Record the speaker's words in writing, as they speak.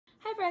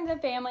Hi friends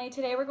and family,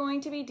 today we're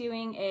going to be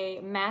doing a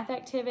math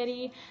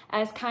activity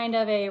as kind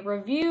of a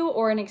review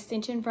or an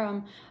extension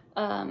from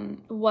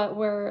what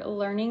we're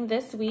learning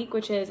this week,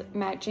 which is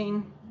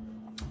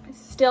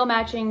still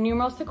matching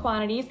numerals to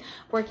quantities,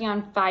 working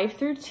on 5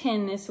 through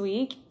 10 this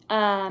week.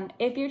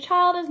 If your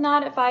child is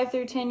not at 5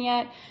 through 10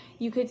 yet,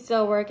 you could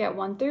still work at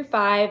 1 through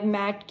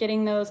 5,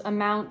 getting those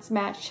amounts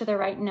matched to the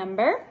right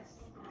number.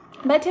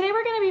 But today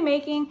we're going to be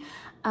making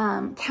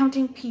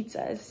counting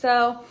pizzas.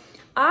 So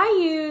I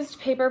used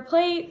paper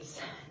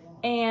plates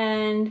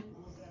and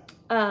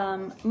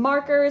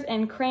markers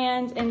and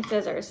crayons and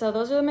scissors. So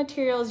those are the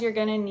materials you're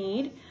gonna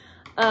need.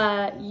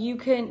 You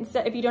can,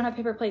 if you don't have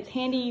paper plates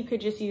handy, you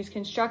could just use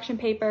construction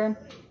paper.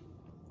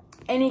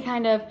 Any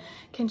kind of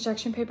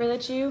construction paper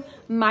that you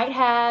might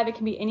have. It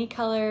can be any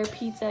color.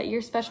 Pizza,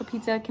 your special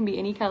pizza can be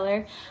any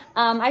color.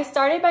 I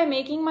started by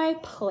making my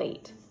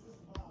plate.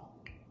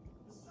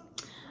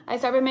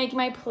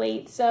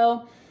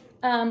 So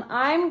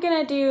I'm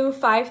gonna do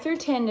 5 through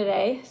 10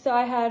 today. So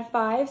I had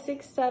 5,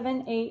 6,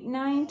 7, 8,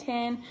 9,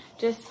 10.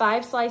 Just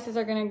 5 slices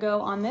are gonna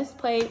go on this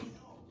plate.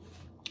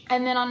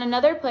 And then on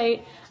another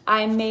plate,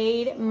 I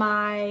made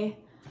my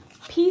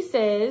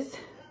pieces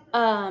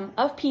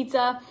of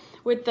pizza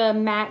with the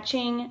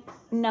matching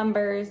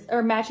numbers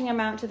or matching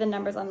amount to the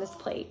numbers on this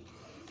plate.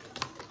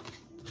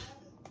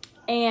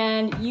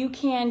 And you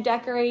can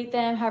decorate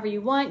them however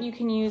you want. You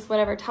can use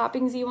whatever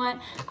toppings you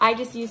want. I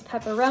just used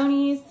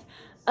pepperonis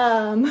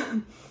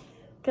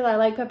because I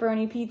like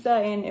pepperoni pizza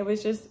and it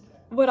was just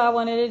what I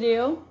wanted to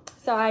do.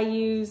 So I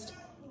used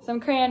some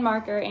crayon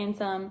marker and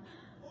some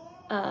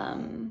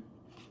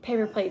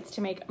paper plates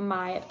to make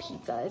my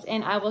pizzas.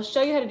 And I will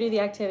show you how to do the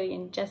activity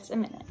in just a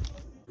minute.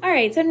 All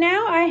right, so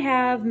now I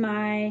have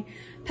my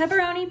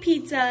pepperoni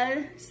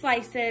pizza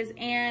slices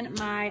and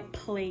my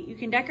plate. You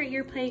can decorate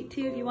your plate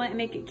too if you want and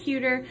make it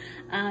cuter.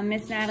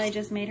 Miss Natalie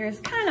just made hers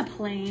kind of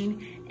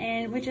plain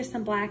and with just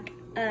some black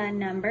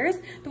numbers.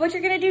 But what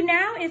you're gonna do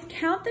now is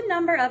count the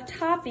number of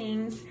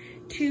toppings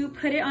to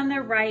put it on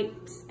the right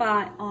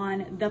spot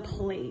on the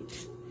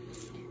plate.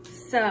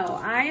 So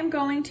I am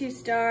going to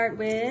start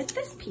with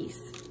this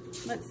piece.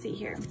 Let's see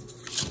here.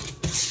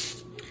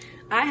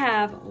 I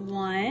have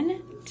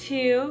 1,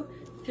 2,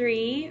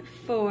 3,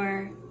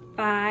 4,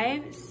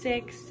 5,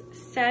 6,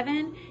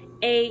 7,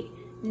 8,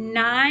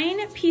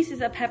 9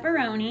 pieces of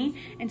pepperoni.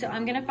 And so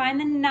I'm gonna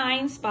find the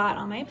 9 spot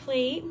on my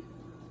plate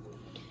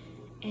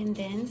and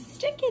then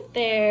stick it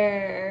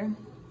there.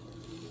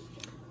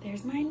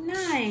 There's my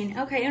 9.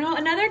 Okay, you know,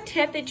 another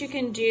tip that you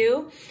can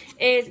do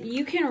is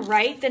you can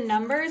write the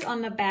numbers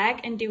on the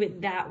back and do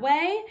it that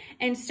way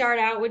and start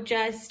out with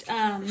just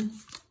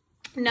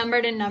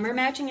number to number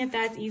matching if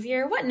that's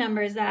easier. What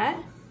number is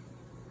that?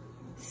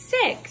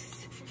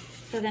 6.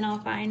 So then I'll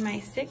find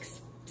my 6th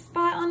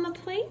spot on the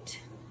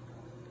plate.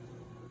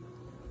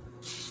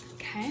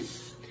 Okay,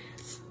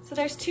 so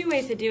there's 2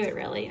 ways to do it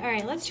really. All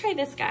right, let's try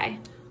this guy.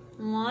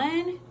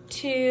 1,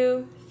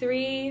 2,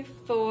 3,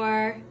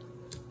 4,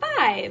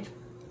 5.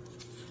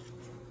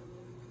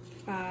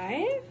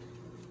 5.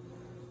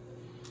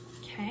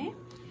 Okay.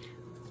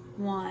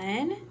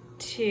 1,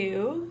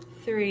 2,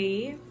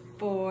 3,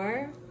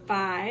 4,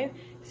 5,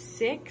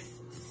 6,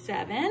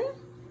 7.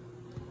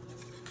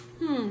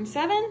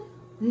 7?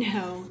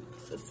 No,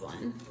 it's this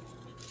one.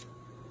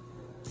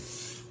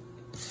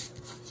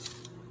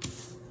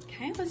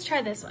 Okay, let's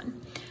try this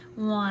one.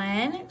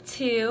 1,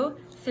 2,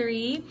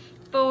 3,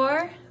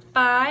 4,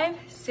 5,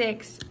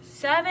 6,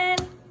 7,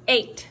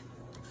 8.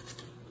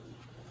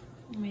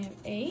 We have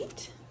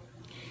 8.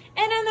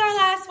 And then our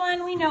last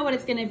one, we know what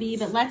it's gonna be,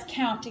 but let's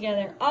count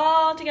together.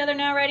 All together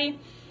now, ready?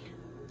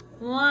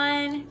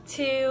 1,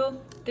 2,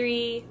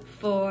 3,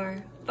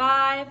 4,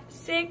 5,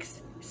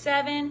 6,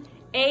 7,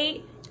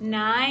 8,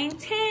 9,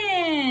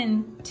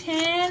 10.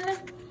 10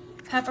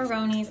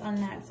 pepperonis on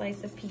that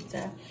slice of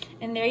pizza.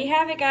 And there you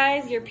have it,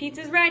 guys. Your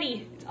pizza's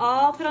ready. It's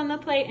all put on the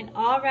plate and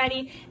all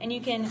ready, and you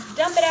can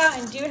dump it out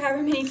and do it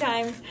however many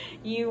times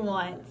you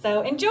want.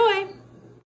 So enjoy.